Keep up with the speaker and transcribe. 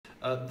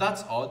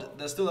That's odd.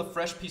 There's still a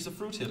fresh piece of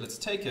fruit here. Let's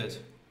take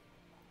it.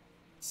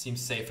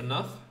 Seems safe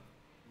enough.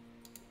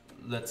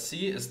 Let's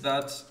see. Is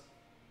that...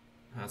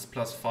 That's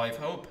 +5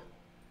 hope.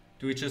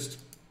 Do we just...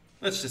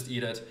 Let's just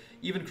eat it.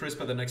 Even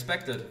crisper than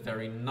expected.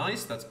 Very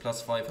nice. That's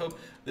 +5 hope.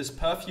 This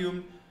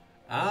perfume...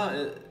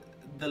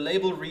 the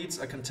label reads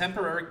a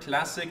contemporary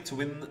classic to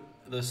win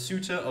the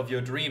suitor of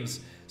your dreams.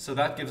 So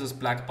that gives us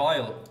black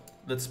bile.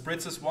 Let's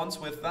spritz us once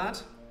with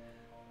that.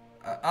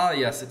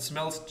 Yes, it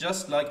smells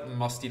just like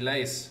musty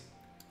lace.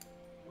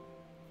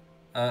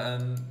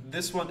 And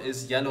this one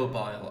is yellow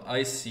bile.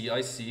 I see,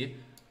 I see.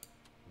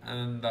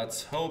 And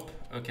that's hope.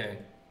 Okay.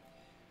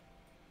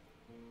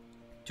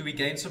 Do we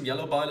gain some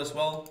yellow bile as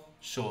well?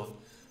 Sure.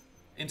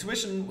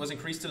 Intuition was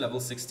increased to level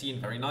 16.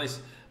 Very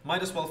nice.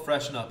 Might as well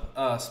freshen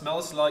up.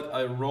 Smells like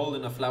I roll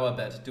in a flower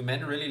bed. Do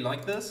men really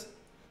like this?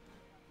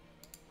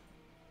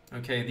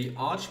 Okay, the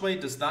archway,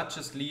 does that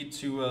just lead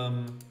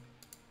to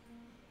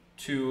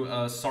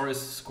Soris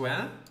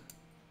Square?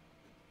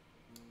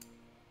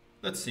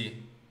 Let's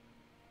see.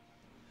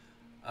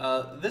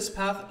 This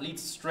path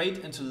leads straight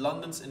into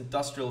London's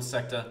industrial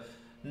sector.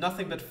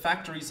 Nothing but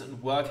factories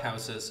and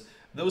workhouses.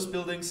 Those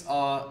buildings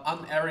are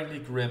unerringly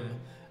grim.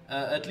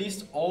 At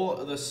least all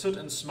the soot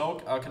and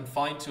smoke are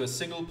confined to a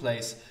single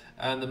place,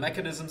 and the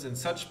mechanisms in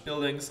such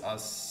buildings are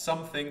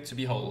something to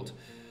behold.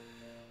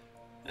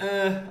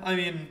 I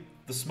mean,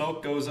 the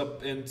smoke goes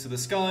up into the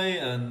sky,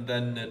 and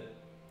then it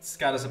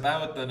scatters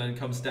about, and then it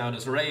comes down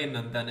as rain,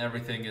 and then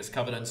everything is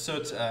covered in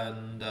soot,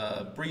 and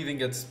breathing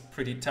gets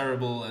pretty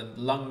terrible, and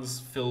lungs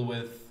fill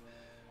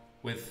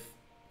with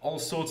all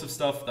sorts of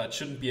stuff that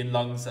shouldn't be in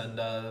lungs, and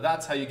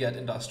that's how you get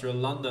industrial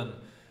London.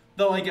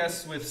 Though I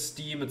guess with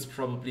steam it's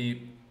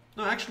probably...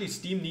 No, actually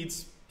steam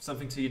needs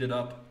something to heat it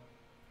up.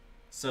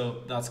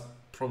 So that's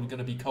probably going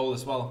to be coal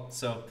as well.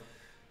 So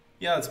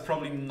yeah, it's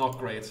probably not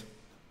great.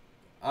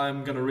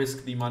 I'm going to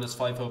risk the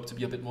 -5 hope to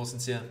be a bit more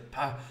sincere.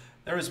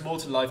 There is more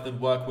to life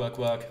than work, work,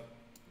 work.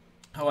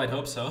 Oh, I'd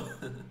hope so.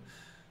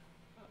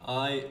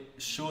 I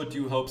sure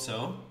do hope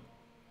so.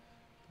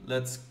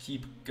 Let's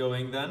keep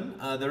going then.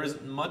 There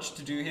isn't much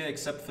to do here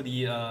except for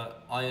the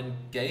iron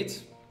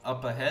gate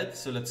up ahead.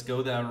 So let's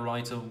go there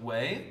right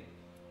away.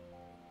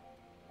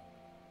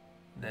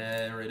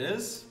 There it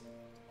is.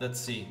 Let's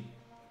see.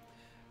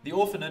 The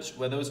orphanage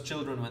where those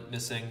children went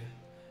missing.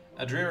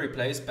 A dreary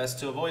place, best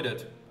to avoid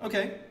it.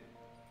 Okay.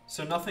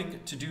 So nothing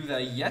to do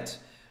there yet.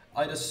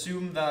 I'd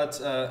assume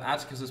that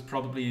Atticus is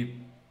probably,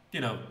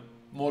 you know,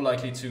 more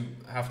likely to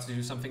have to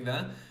do something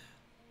there.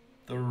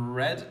 The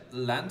Red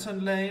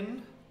Lantern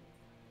Lane.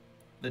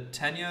 The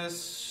Tenta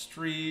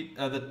Street.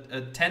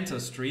 Tenta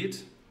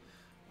Street.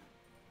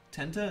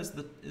 Tenta?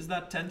 Is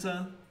that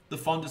Tenta? The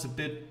font is a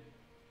bit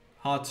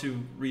hard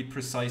to read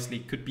precisely.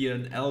 Could be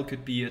an L,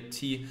 could be a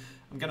T.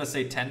 I'm gonna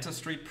say Tenta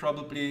Street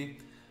probably.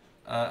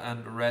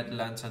 And Red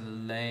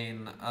Lantern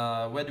Lane.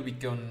 Where do we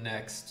go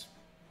next?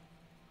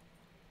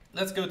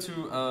 Let's go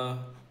to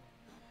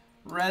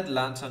Red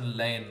Lantern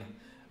Lane.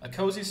 A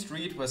cozy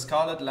street where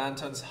scarlet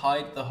lanterns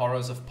hide the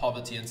horrors of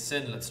poverty and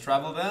sin. Let's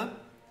travel there.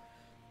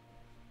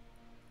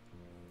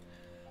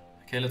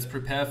 Okay, let's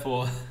prepare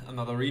for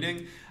another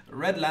reading.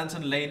 Red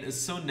Lantern Lane is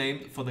so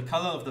named for the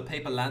color of the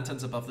paper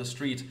lanterns above the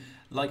street.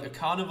 Like a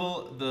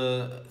carnival,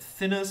 the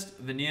thinnest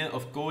veneer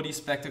of gaudy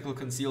spectacle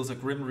conceals a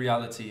grim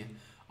reality.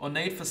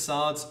 Ornate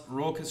facades,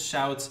 raucous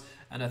shouts,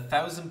 and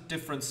 1,000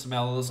 different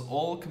smells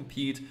all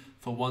compete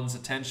for one's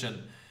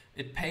attention.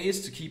 It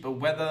pays to keep a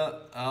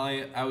weather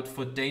eye out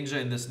for danger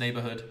in this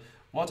neighborhood.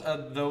 What are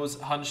those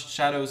hunched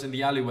shadows in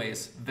the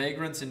alleyways?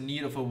 Vagrants in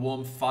need of a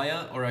warm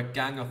fire, or a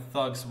gang of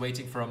thugs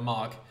waiting for a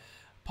mark?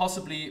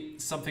 Possibly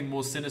something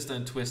more sinister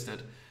and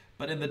twisted.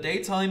 But in the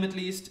daytime, at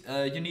least,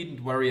 you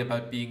needn't worry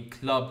about being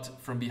clubbed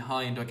from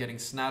behind or getting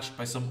snatched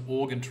by some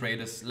organ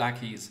trader's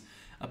lackeys.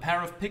 A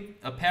pair of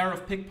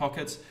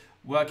pickpockets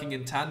working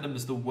in tandem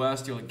is the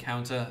worst you'll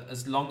encounter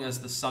as long as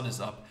the sun is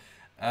up.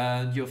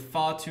 And you're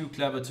far too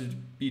clever to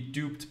be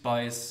duped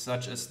by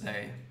such as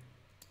they.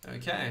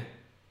 Okay.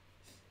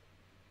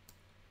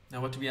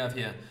 Now what do we have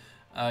here?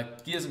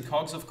 Gears and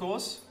cogs, of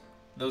course.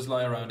 Those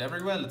lie around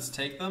everywhere. Let's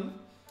take them.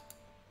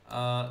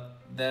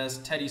 There's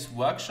Teddy's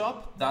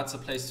workshop. That's a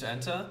place to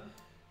enter.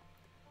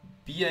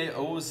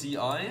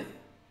 BAOZI.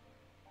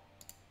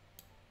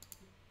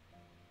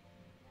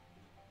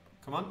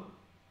 Come on.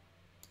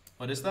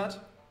 What is that?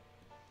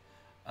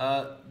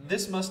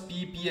 This must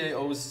be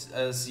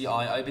BAOZI.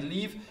 I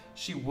believe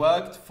she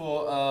worked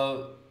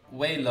for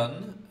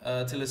Waylon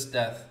till his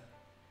death.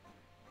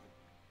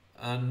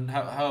 And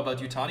how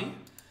about you, Tani?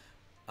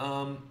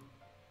 And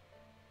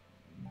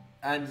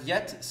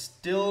yet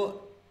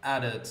still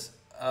at it.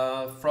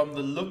 From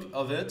the look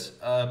of it,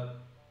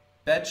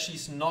 bet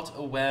she's not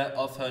aware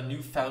of her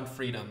newfound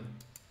freedom.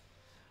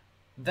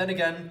 Then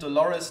again,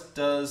 Dolores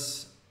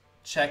does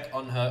check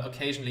on her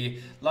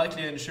occasionally,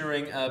 likely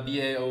ensuring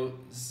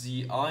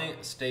BAOZI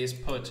stays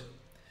put.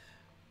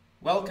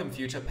 Welcome,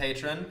 future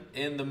patron.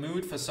 In the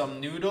mood for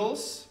some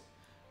noodles?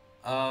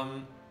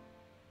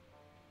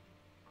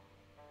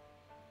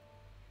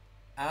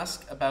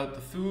 ask about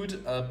the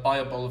food, buy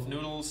a bowl of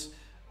noodles.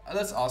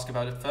 Let's ask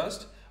about it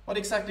first. What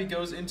exactly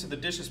goes into the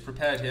dishes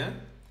prepared here?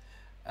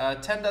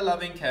 Tender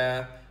loving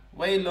care.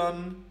 Wei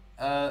Lun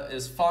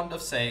is fond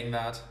of saying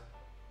that.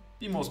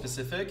 Be more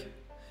specific.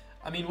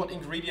 I mean, what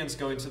ingredients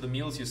go into the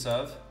meals you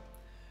serve?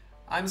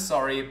 I'm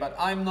sorry, but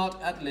I'm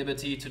not at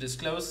liberty to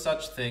disclose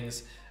such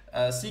things.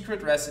 A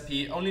secret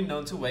recipe only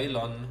known to Wei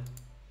Lun.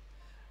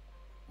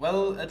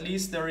 Well, at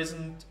least there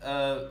isn't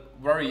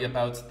worry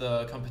about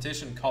the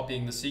competition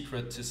copying the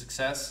secret to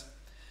success.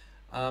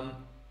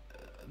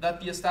 That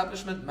the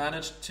establishment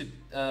managed to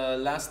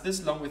last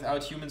this long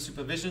without human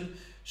supervision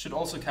should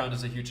also count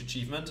as a huge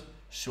achievement.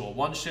 Sure,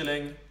 1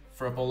 shilling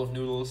for a bowl of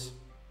noodles.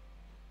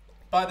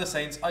 By the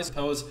saints, I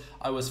suppose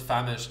I was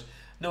famished.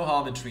 No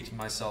harm in treating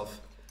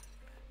myself.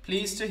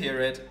 Pleased to hear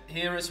it.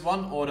 Here is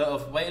 1 order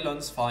of Wei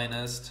Lun's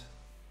finest.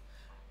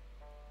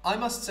 I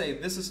must say,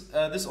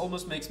 this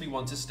almost makes me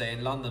want to stay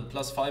in London,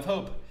 plus 5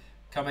 hope.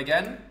 Come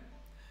again?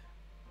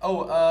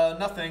 Oh,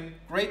 nothing.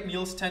 Great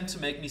meals tend to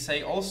make me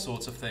say all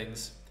sorts of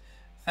things.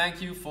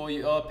 Thank you for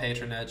your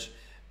patronage.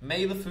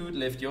 May the food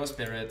lift your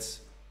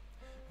spirits.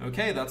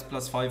 Okay, that's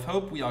plus 5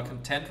 hope. We are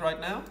content right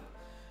now.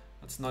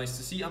 That's nice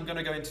to see. I'm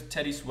gonna go into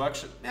Teddy's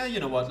workshop. Yeah, you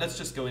know what? Let's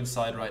just go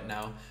inside right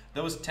now.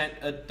 Those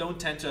don't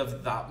tend to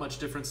have that much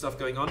different stuff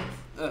going on.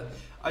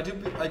 I do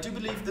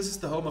believe this is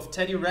the home of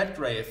Teddy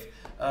Redgrave.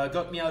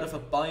 Got me out of a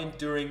bind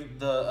during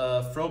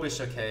the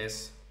Frobisher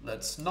case.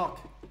 Let's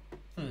knock.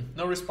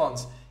 No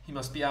response. He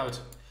must be out.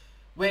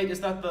 Wait,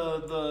 is that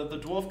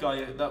the dwarf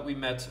guy that we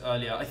met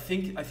earlier? I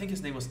think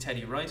his name was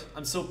Teddy, right?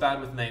 I'm so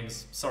bad with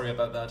names. Sorry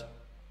about that.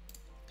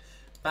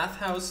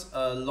 Bathhouse,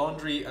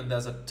 laundry, and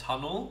there's a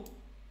tunnel.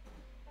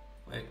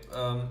 Wait,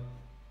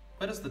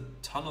 where does the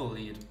tunnel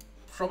lead?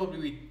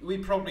 Probably we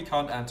probably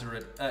can't enter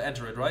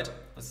it, right?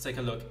 Let's take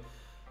a look.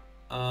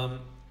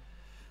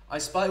 I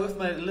spy with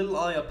my little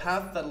eye a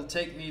path that'll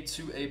take me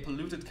to a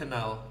polluted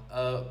canal.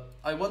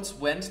 I once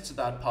went to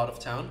that part of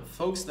town.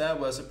 Folks there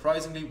were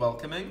surprisingly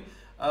welcoming.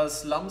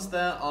 Slums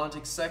there aren't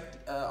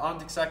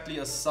exactly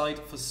a sight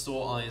for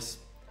sore eyes.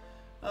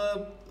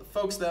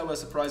 Folks there were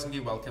surprisingly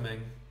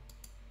welcoming.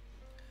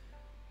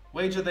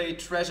 Wager they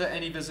treasure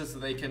any visits that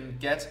they can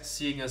get,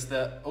 seeing as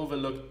they're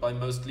overlooked by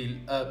most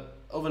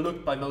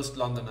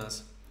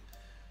Londoners.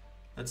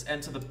 Let's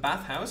enter the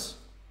bathhouse.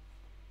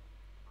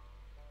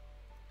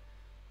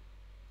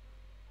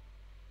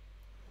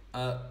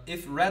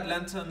 If Red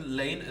Lantern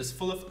Lane is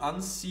full of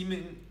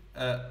unseemly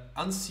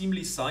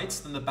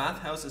sights, then the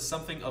bathhouse is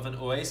something of an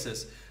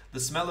oasis. The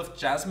smell of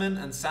jasmine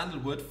and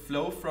sandalwood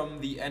flow from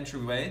the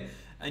entryway,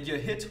 and you're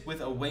hit with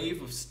a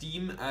wave of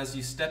steam as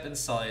you step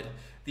inside.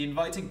 The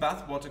inviting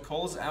bathwater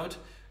calls out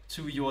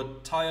to your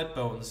tired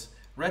bones.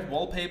 Red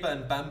wallpaper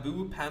and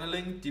bamboo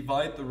paneling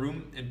divide the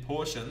room in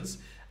portions,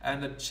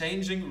 and a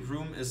changing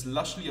room is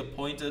lushly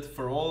appointed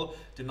for all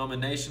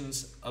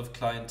denominations of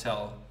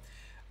clientele.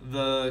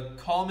 The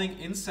calming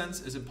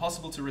incense is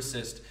impossible to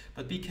resist,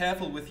 but be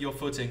careful with your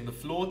footing. The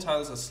floor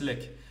tiles are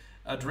slick.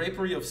 A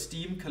drapery of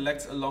steam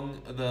collects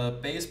along the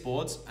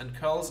baseboards and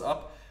curls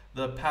up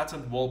the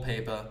patterned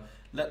wallpaper.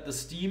 Let the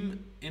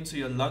steam into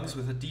your lungs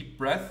with a deep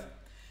breath.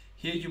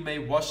 Here you may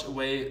wash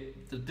away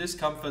the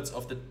discomforts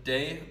of the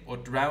day or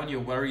drown your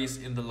worries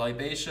in the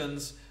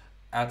libations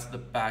at the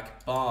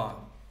back bar.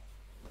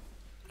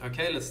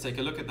 Okay, let's take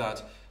a look at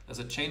that. There's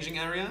a changing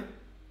area.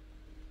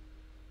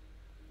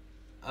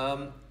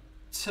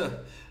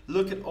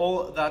 Look at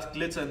all that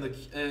glitter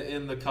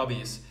in the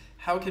cubbies.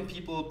 How can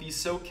people be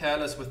so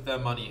careless with their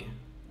money?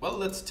 Well,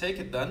 let's take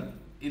it then.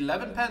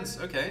 11 pence,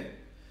 okay.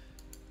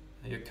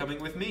 You're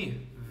coming with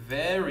me.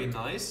 Very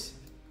nice.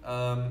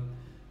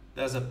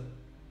 There's a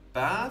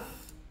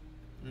bath.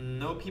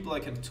 No people I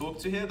can talk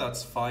to here.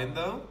 That's fine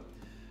though.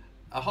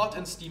 A hot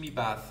and steamy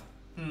bath.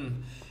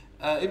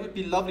 It would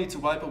be lovely to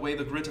wipe away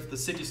the grit of the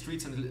city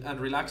streets and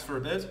relax for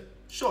a bit.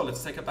 Sure,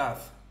 let's take a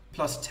bath.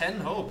 Plus 10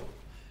 hope.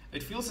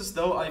 It feels as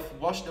though I've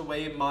washed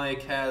away my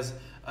cares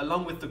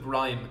along with the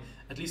grime,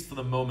 at least for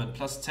the moment.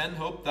 Plus 10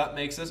 hope, that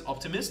makes us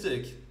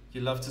optimistic.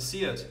 You love to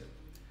see it.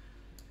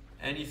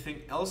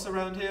 Anything else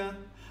around here?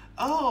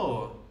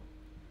 Oh!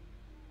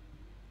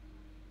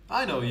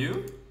 I know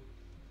you.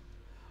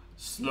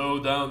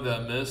 Slow down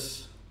there,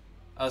 miss.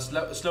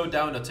 Slow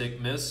down a tick,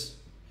 miss.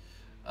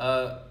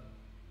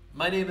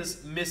 My name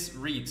is Miss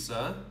Reed,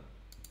 sir.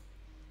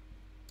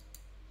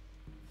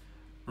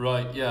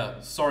 Right, yeah.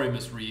 Sorry,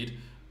 Miss Reed.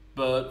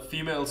 But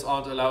females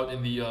aren't allowed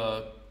in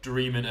the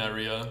dreaming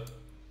area.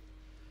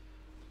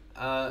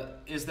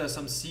 Is there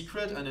some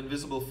secret and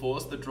invisible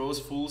force that draws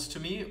fools to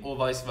me, or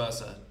vice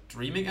versa?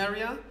 Dreaming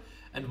area?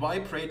 And why,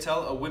 pray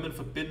tell, are women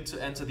forbidden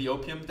to enter the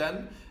opium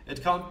den?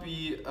 It can't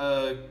be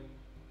a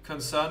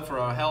concern for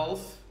our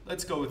health.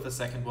 Let's go with the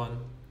second one.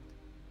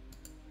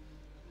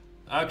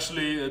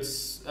 Actually,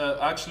 it's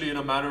actually in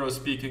a manner of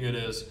speaking it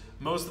is.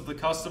 Most of the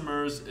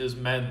customers is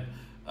men.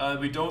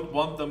 We don't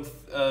want them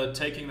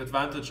taking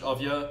advantage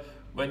of you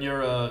when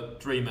you're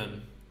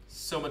dreaming.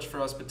 So much for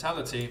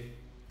hospitality.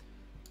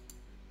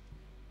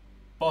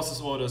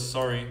 Boss's orders,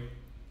 sorry.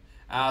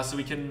 So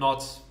we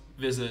cannot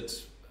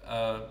visit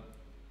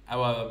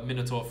our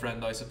Minotaur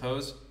friend, I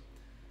suppose.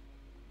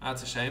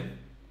 That's a shame.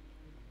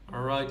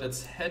 Alright,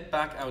 let's head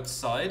back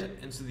outside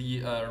into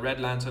the Red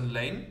Lantern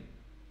Lane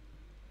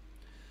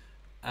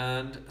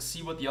and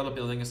see what the other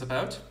building is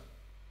about.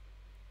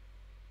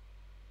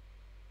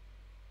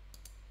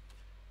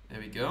 There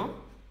we go.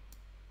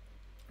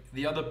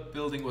 The other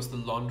building was the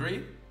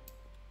laundry.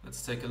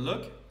 Let's take a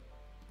look.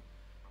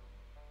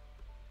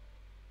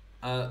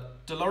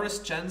 Dolores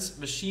Chen's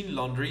Machine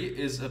Laundry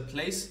is a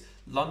place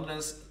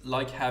Londoners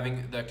like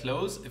having their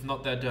clothes, if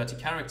not their dirty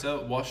character,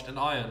 washed and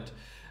ironed.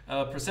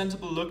 A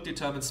presentable look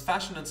determines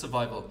fashion and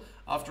survival.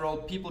 After all,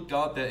 people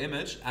guard their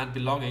image and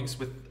belongings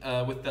with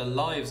their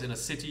lives in a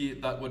city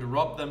that would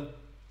rob them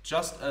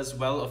just as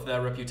well of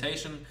their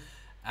reputation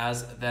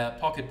as their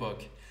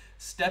pocketbook.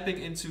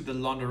 Stepping into the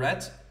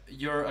laundrette,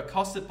 you're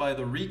accosted by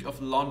the reek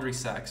of laundry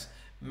sacks.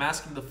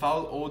 Masking the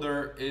foul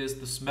odor is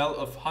the smell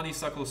of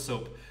honeysuckle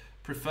soap,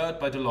 preferred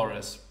by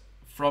Dolores.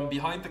 From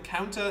behind the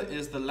counter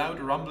is the loud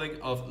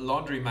rumbling of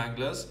laundry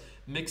manglers,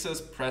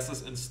 mixers,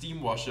 presses and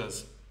steam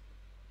washers.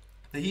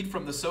 The heat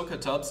from the soaker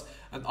tubs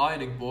and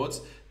ironing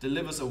boards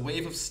delivers a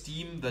wave of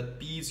steam that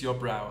beads your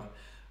brow.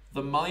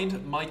 The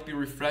mind might be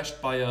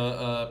refreshed by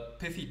a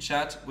pithy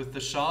chat with the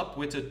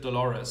sharp-witted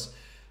Dolores.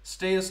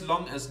 Stay as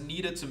long as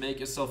needed to make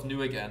yourself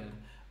new again.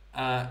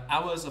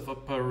 Hours of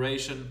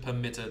operation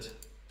permitted.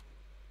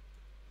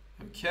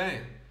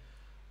 Okay.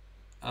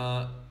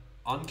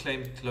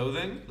 Unclaimed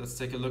clothing. Let's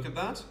take a look at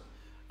that.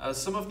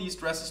 Some of these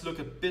dresses look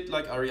a bit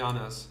like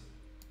Ariana's.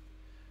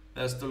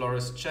 There's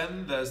Dolores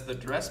Chen. There's the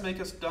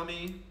dressmaker's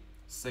dummy.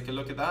 Let's take a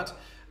look at that.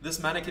 This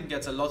mannequin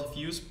gets a lot of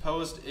use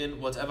posed in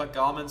whatever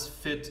garments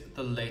fit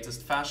the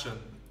latest fashion.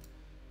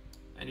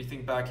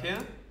 Anything back here?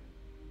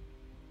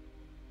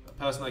 A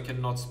person I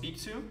cannot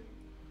speak to.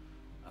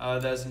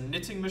 There's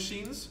knitting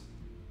machines.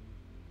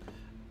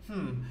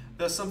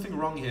 There's something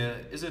wrong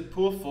here. Is it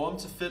poor form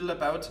to fiddle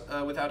about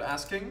without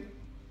asking?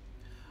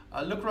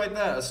 Look right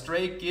there. A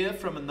stray gear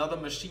from another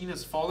machine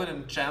has fallen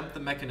and jammed the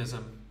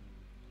mechanism.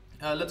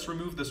 Let's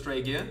remove the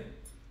stray gear.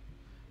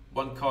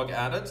 One cog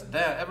added.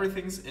 There,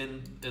 everything's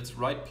in its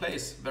right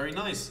place. Very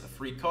nice. A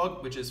free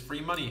cog, which is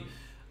free money.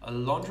 A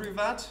laundry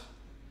vat.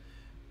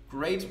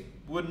 Great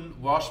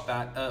wooden wash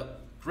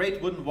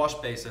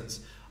basins.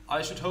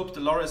 I should hope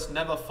Dolores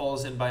never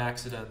falls in by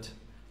accident.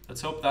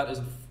 Let's hope that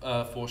isn't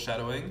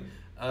foreshadowing.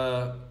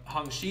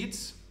 Hung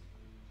sheets.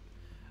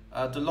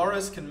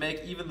 Dolores can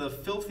make even the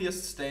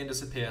filthiest stain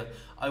disappear.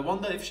 I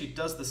wonder if she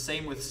does the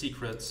same with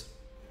secrets.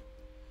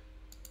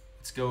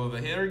 Let's go over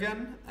here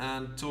again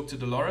and talk to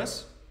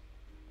Dolores.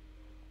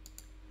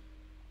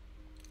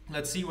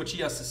 Let's see what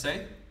she has to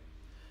say.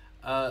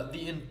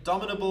 The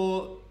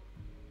indomitable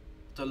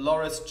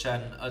Dolores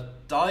Chen, a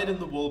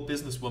dyed-in-the-wool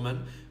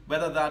businesswoman,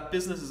 whether that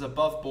business is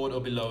above board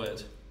or below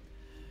it.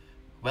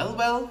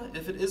 Well,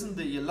 if it isn't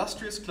the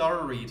illustrious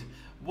Clara Reed,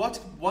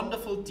 what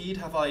wonderful deed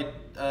have I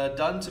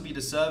done to be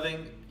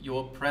deserving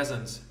your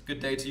presence? Good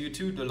day to you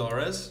too,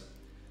 Dolores.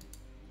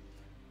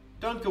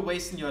 Don't go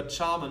wasting your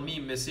charm on me,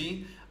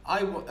 missy.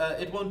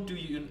 It won't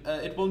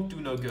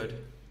do no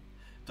good.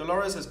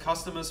 Dolores has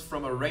customers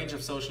from a range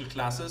of social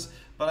classes,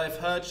 but I've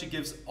heard she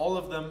gives all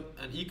of them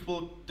an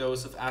equal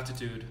dose of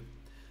attitude.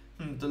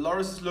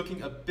 Dolores is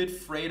looking a bit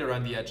frayed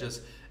around the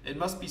edges. It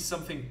must be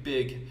something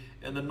big.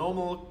 In the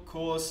normal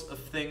course of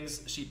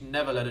things, she'd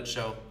never let it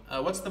show.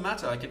 What's the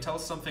matter? I can tell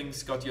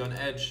something's got you on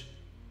edge.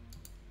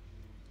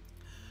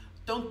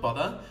 Don't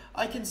bother.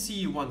 I can see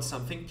you want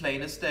something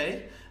plain as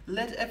day.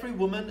 Let every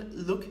woman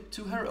look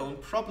to her own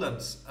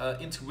problems.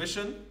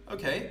 Intuition?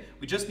 Okay,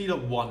 we just need a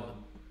 1.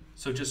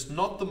 So just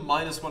not the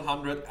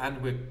 -100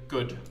 and we're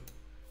good.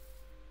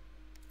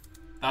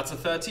 That's a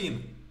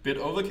 13. Bit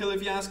overkill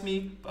if you ask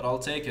me, but I'll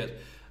take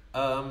it.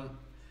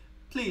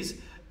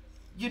 Please,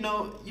 you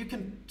know, you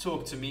can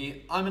talk to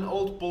me. I'm an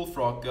old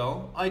bullfrog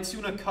girl. I'd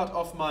sooner cut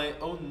off my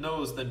own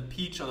nose than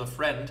peach on a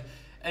friend.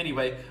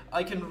 Anyway,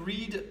 I can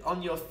read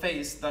on your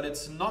face that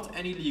it's not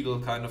any legal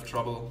kind of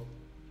trouble.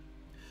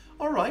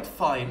 Alright,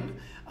 fine.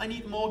 I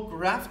need more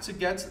graft to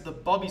get the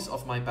bobbies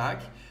off my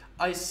back.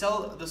 I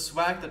sell the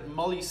swag that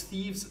Molly's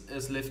Thieves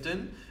is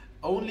lifting,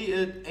 only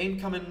it ain't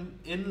coming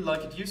in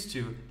like it used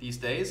to these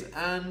days,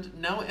 and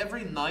now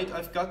every night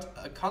I've got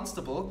a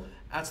constable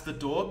at the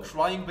door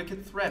crying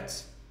wicked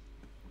threats.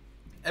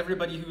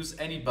 Everybody who's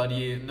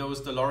anybody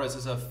knows Dolores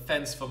is a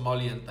fence for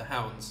Molly and the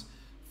Hounds.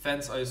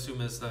 Fence, I assume,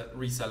 is the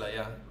reseller,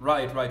 yeah.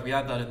 Right, we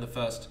had that in the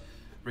first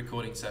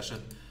recording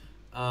session.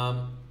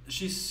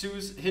 She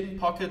sews hidden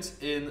pockets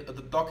in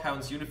the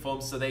Doghounds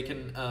uniforms so they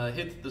can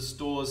hit the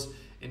stores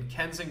in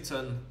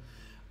Kensington.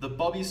 The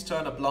bobbies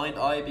turn a blind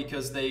eye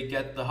because they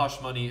get the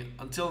hush money,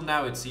 until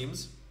now it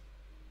seems.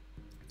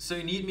 So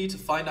you need me to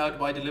find out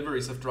why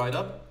deliveries have dried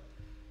up?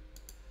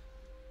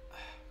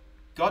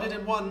 Got it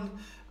in one.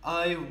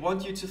 I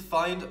want you to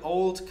find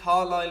old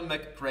Carlisle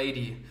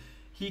McGrady.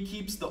 He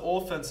keeps the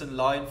orphans in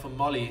line for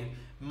Molly.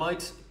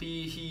 Might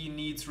be he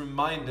needs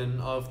reminding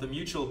of the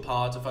mutual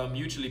part of our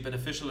mutually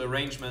beneficial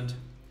arrangement.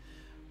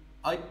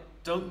 I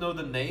don't know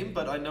the name,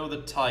 but I know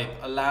the type.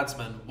 A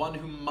ladsman, one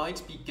who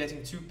might be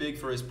getting too big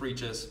for his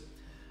breeches.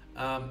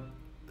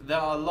 There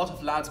are a lot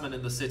of ladsmen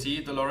in the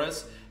city,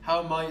 Dolores.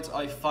 How might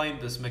I find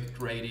this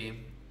McGrady?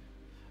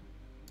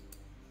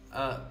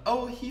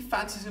 Oh, he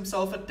fancies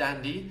himself a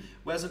dandy,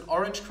 wears an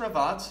orange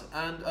cravat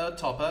and a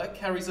topper,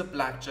 carries a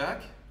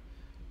blackjack,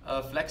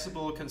 a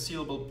flexible,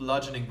 concealable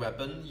bludgeoning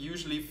weapon,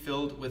 usually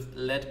filled with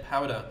lead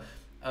powder,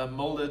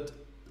 molded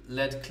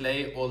lead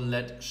clay or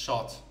lead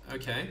shot.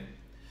 Okay.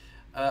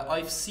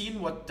 I've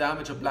seen what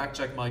damage a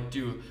blackjack might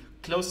do,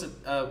 close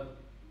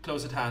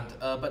at hand,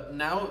 but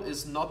now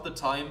is not the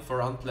time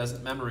for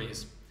unpleasant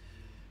memories.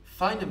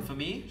 Find him for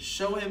me,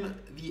 show him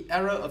the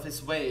error of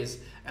his ways,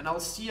 and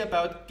I'll see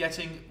about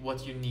getting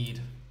what you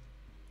need.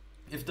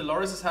 If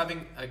Dolores is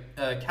having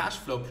cash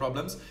flow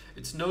problems,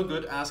 it's no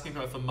good asking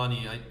her for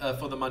money.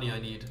 For the money I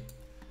need.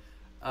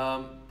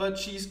 But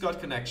she's got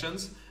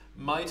connections.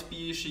 Might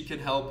be she can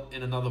help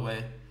in another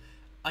way.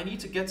 I need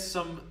to get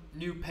some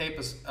new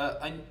papers.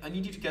 I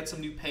need you to get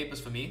some new papers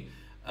for me.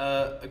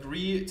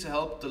 Agree to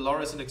help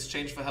Dolores in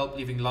exchange for help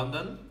leaving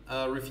London.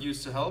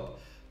 Refuse to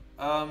help.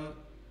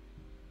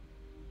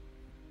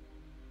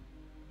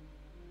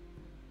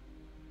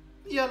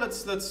 Yeah,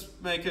 let's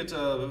make it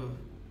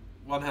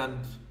one hand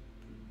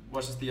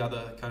washes the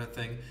other kind of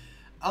thing.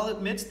 I'll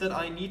admit that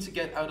I need to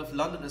get out of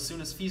London as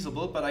soon as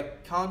feasible, but I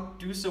can't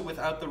do so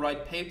without the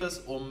right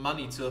papers or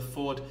money to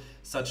afford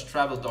such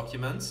travel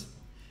documents.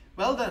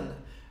 Well then,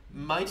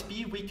 might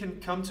be we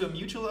can come to a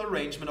mutual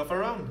arrangement of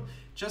our own.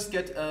 Just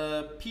get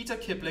Peter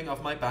Kipling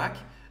off my back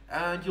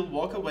and you'll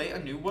walk away a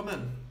new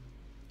woman.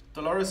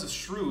 Dolores is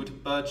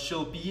shrewd, but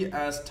she'll be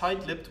as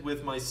tight-lipped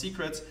with my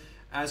secrets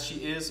as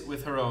she is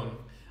with her own.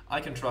 I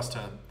can trust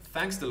her.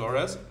 Thanks,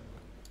 Dolores.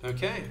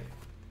 Okay.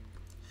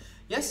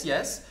 Yes.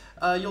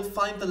 You'll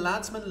find the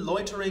ladsman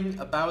loitering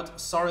about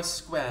Sorris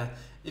Square.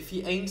 If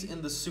he ain't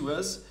in the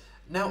sewers,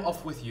 now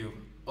off with you.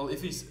 Well,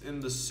 if he's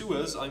in the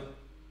sewers,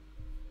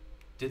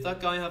 Did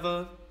that guy have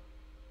a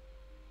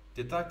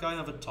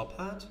top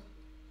hat?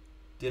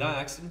 Did I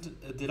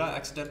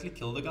accidentally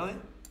kill the guy?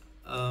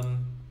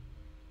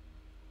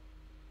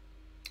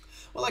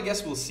 Well, I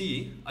guess we'll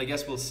see.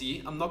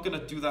 I'm not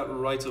gonna do that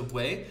right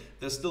away.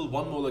 There's still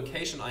one more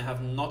location I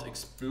have not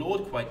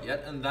explored quite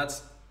yet, and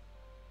that's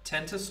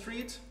Tenter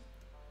Street?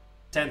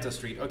 Tenter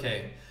Street,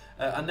 okay.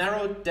 A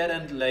narrow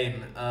dead-end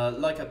lane,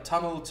 like a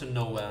tunnel to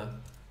nowhere.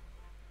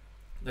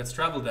 Let's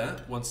travel there.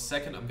 1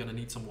 second, I'm gonna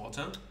need some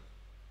water.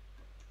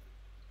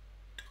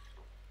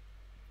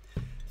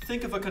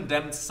 Think of a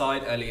condemned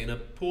side alley in a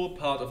poor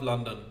part of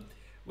London,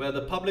 where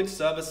the public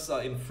services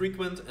are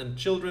infrequent and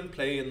children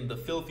play in the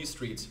filthy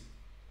streets,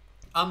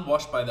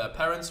 unwashed by their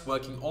parents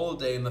working all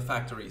day in the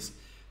factories.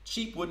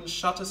 Cheap wooden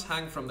shutters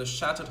hang from the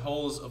shattered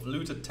halls of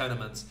looted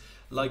tenements,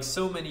 like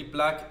so many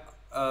black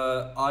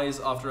eyes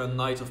after a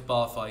night of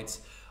bar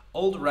fights.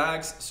 Old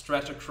rags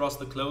stretch across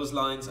the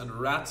clotheslines and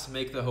rats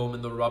make their home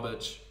in the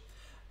rubbish.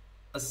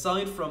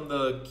 Aside from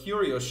the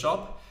curio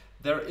shop,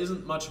 there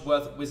isn't much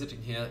worth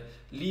visiting here,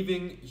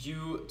 leaving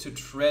you to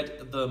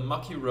tread the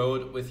mucky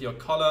road with your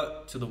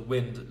collar to the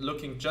wind,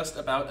 looking just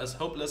about as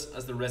hopeless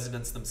as the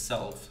residents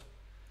themselves.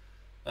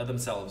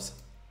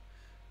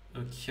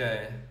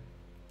 Okay.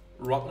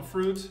 Rotten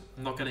fruit,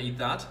 I'm not gonna eat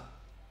that.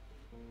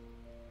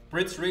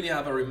 Brits really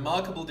have a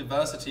remarkable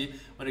diversity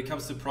when it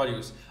comes to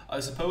produce. I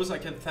suppose I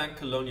can thank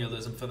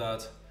colonialism for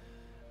that.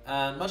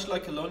 And much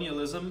like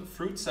colonialism,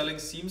 fruit selling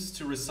seems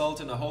to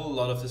result in a whole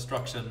lot of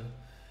destruction.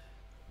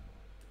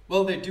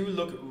 Well, they do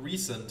look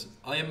recent.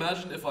 I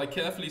imagine if I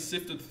carefully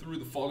sifted through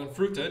the fallen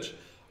fruitage,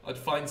 I'd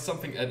find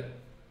something edible.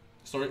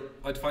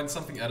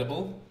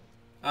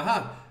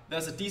 Aha!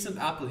 There's a decent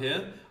apple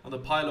here on the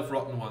pile of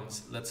rotten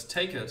ones. Let's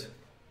take it.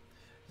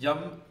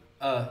 Yum.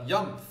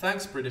 Yum.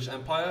 Thanks, British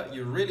Empire.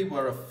 You really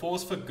were a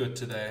force for good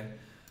today.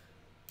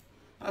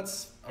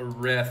 That's a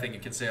rare thing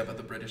you can say about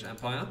the British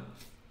Empire.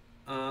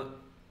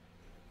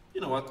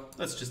 You know what?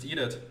 Let's just eat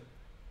it.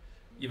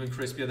 Even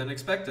crispier than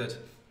expected.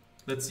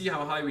 Let's see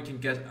how high we can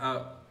get.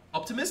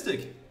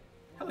 Optimistic.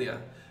 Hell yeah.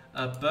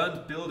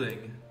 Burnt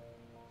building.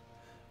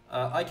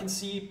 I can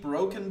see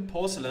broken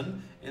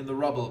porcelain in the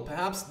rubble.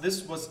 Perhaps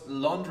this was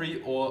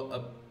laundry or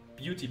a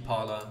beauty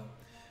parlor.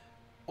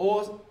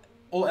 Or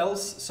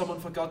else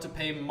someone forgot to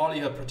pay Molly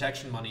her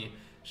protection money.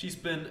 She's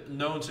been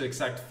known to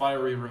exact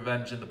fiery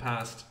revenge in the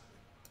past.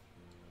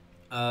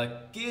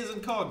 Gears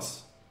and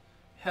cogs.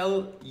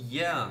 Hell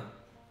yeah.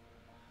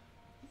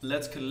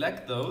 Let's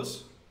collect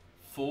those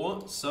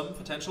for some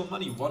potential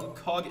money. 1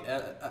 cog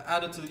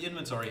added to the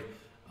inventory.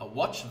 A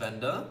watch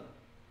vendor.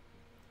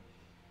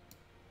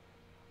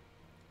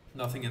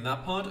 Nothing in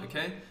that part,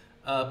 okay.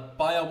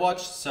 Buy a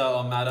watch, sir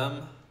or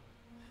madam.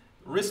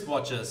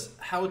 Wristwatches.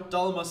 How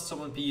dull must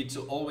someone be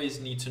to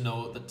always need to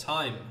know the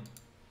time?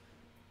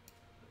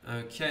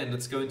 Okay, and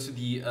let's go into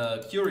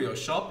the curio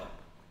shop.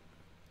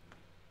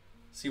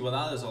 See what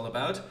that is all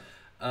about.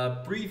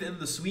 Breathe in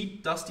the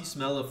sweet, dusty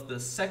smell of the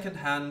second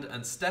hand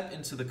and step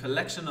into the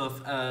collection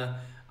of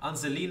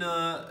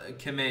Angelina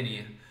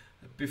Kemeny.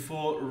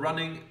 Before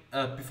running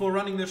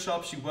the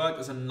shop, she worked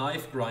as a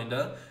knife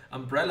grinder,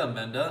 umbrella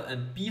mender,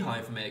 and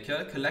beehive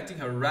maker, collecting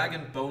her rag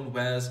and bone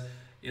wares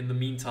in the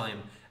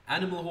meantime.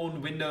 Animal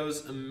horn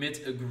windows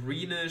admit a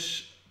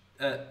greenish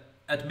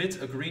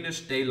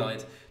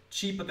daylight,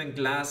 cheaper than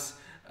glass.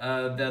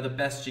 They're the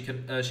best she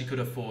could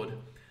afford.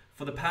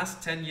 For the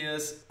past 10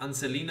 years,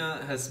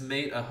 Anselina has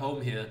made a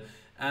home here,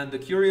 and the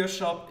curio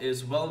shop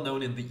is well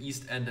known in the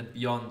East End and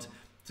beyond.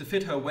 To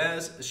fit her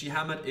wares, she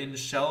hammered in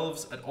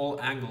shelves at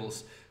all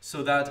angles,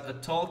 so that a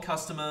tall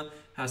customer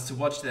has to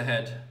watch their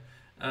head.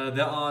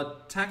 There are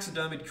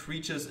taxidermied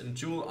creatures and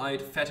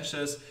jewel-eyed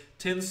fetishes,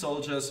 tin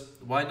soldiers,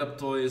 wind-up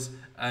toys,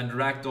 and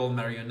ragdoll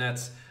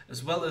marionettes,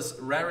 as well as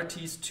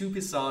rarities too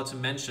bizarre to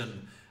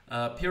mention,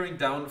 peering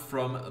down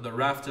from the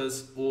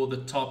rafters or the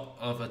top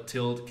of a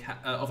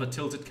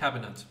tilted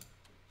cabinet.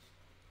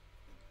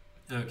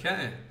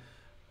 Okay.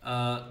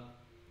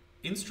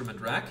 Instrument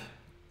rack.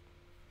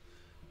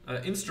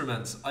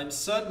 Instruments. I'm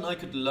certain I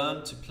could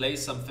learn to play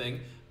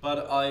something,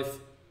 but I've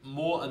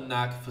more a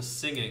knack for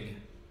singing.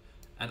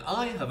 And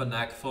I have a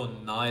knack for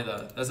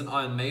neither. There's an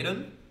Iron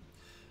Maiden.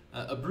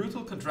 A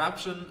brutal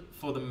contraption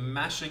for the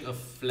mashing of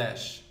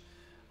flesh.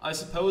 I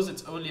suppose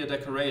it's only a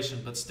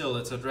decoration, but still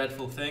it's a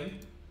dreadful thing.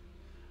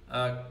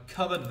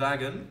 Covered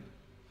wagon.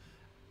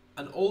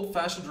 An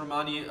old-fashioned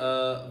Romani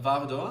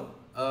vardor,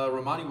 a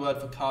Romani word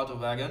for cart or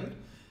wagon.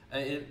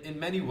 In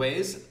many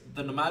ways,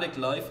 the nomadic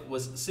life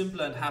was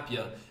simpler and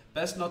happier.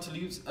 Best not to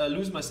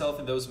lose myself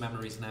in those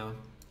memories now.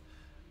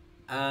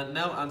 And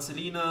now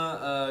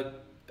Anselina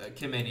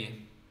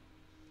Kemeni.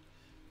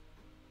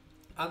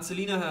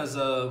 Anselina has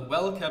a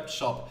well-kept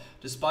shop,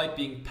 despite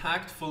being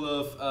packed full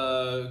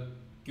of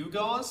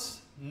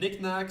gewgaws,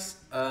 knickknacks,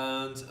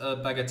 and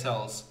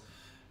bagatelles.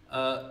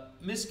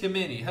 Miss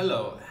Kemeni,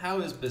 hello. How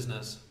is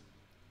business?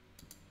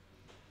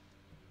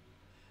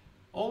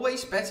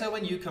 Always better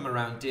when you come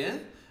around,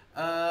 dear.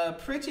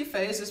 Pretty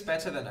face is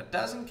better than a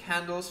dozen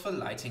candles for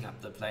lighting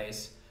up the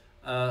place.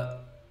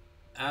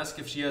 Ask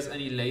if she has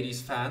any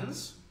ladies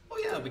fans. Oh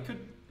yeah, we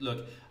could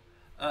look.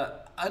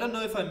 I don't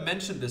know if I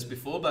mentioned this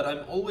before, but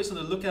I'm always on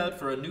the lookout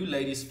for a new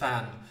ladies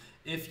fan.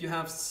 If you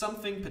have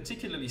something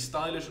particularly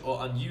stylish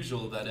or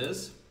unusual, that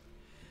is.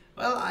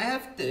 Well, I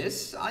have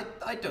this.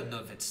 I don't know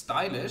if it's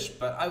stylish,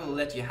 but I will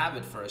let you have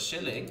it for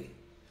 $1.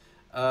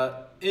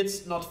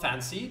 It's not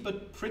fancy,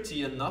 but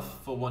pretty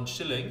enough for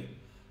 $1.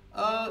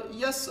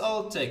 Yes,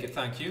 I'll take it,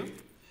 thank you.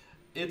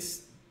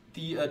 It's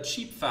the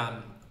cheap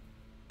fan,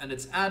 and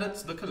it's added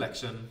to the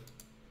collection.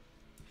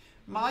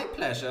 My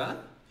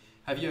pleasure.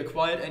 Have you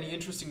acquired any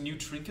interesting new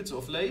trinkets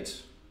of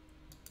late?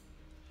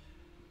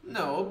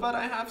 No, but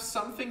I have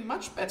something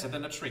much better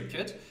than a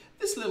trinket.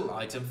 This little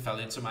item fell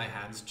into my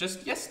hands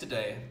just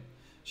yesterday.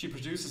 She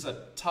produces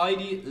a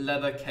tidy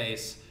leather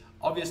case,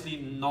 obviously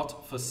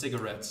not for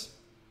cigarettes.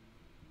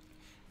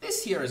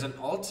 This here is an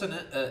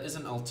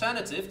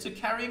alternative to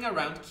carrying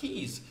around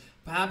keys.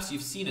 Perhaps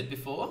you've seen it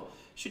before.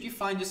 Should you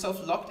find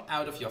yourself locked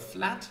out of your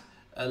flat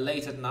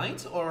late at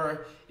night,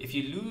 or if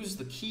you lose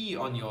the key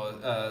on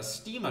your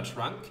steamer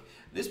trunk,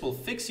 this will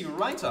fix you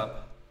right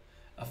up.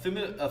 A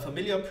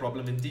familiar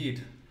problem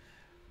indeed.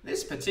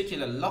 This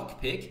particular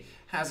lockpick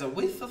has a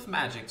whiff of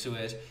magic to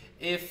it,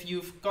 if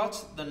you've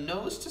got the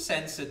nose to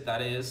sense it,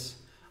 that is.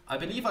 I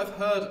believe I've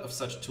heard of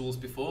such tools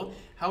before.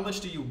 How much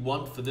do you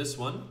want for this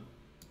one?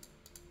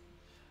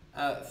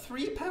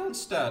 £3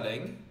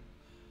 sterling.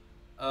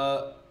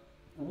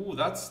 Ooh,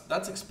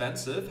 that's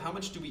expensive. How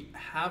much do we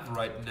have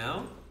right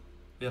now?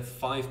 We have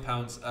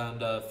 £5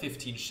 and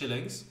 15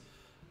 shillings.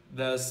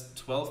 There's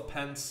 12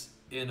 pence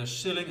in a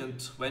shilling and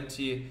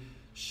 20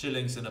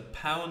 shillings in a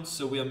pound,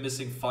 so we are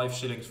missing 5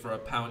 shillings for a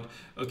pound.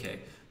 Okay,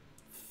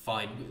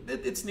 fine.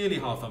 It's nearly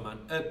half a money.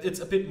 It's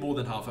a bit more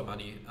than half a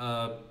money.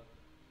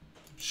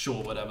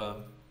 Sure, whatever.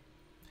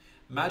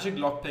 Magic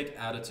lockpick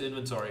added to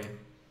inventory.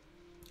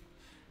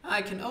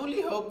 I can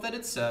only hope that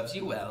it serves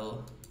you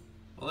well.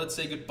 Well, let's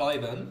say goodbye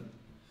then.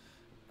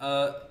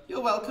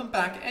 You're welcome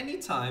back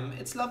anytime.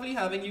 It's lovely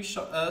having you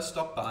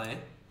stop by.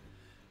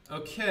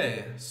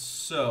 Okay,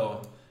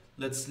 so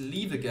let's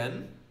leave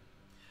again.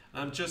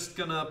 I'm just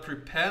gonna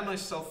prepare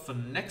myself for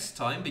next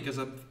time, because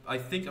I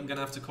think I'm gonna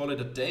have to call it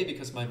a day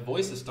because my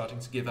voice is starting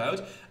to give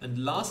out.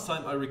 And last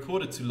time I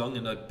recorded too long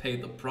and I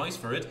paid the price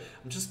for it.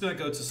 I'm just gonna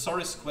go to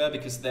Sorry Square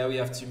because there we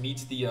have to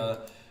meet the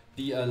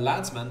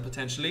ladsman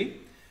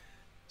potentially.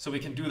 So we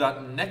can do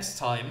that next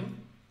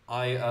time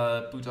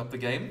I boot up the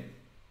game.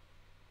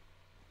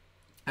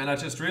 And I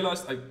just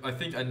realized I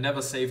think I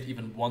never saved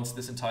even once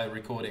this entire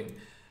recording.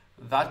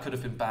 That could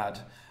have been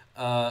bad.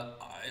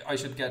 I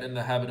should get in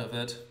the habit of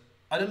it.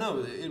 I don't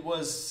know, it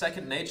was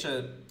second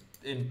nature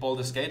in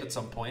Baldur's Gate at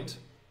some point.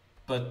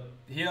 But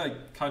here I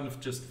kind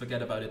of just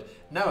forget about it.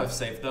 Now I've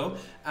saved though.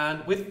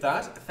 And with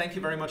that, thank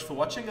you very much for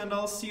watching and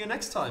I'll see you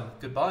next time.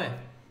 Goodbye.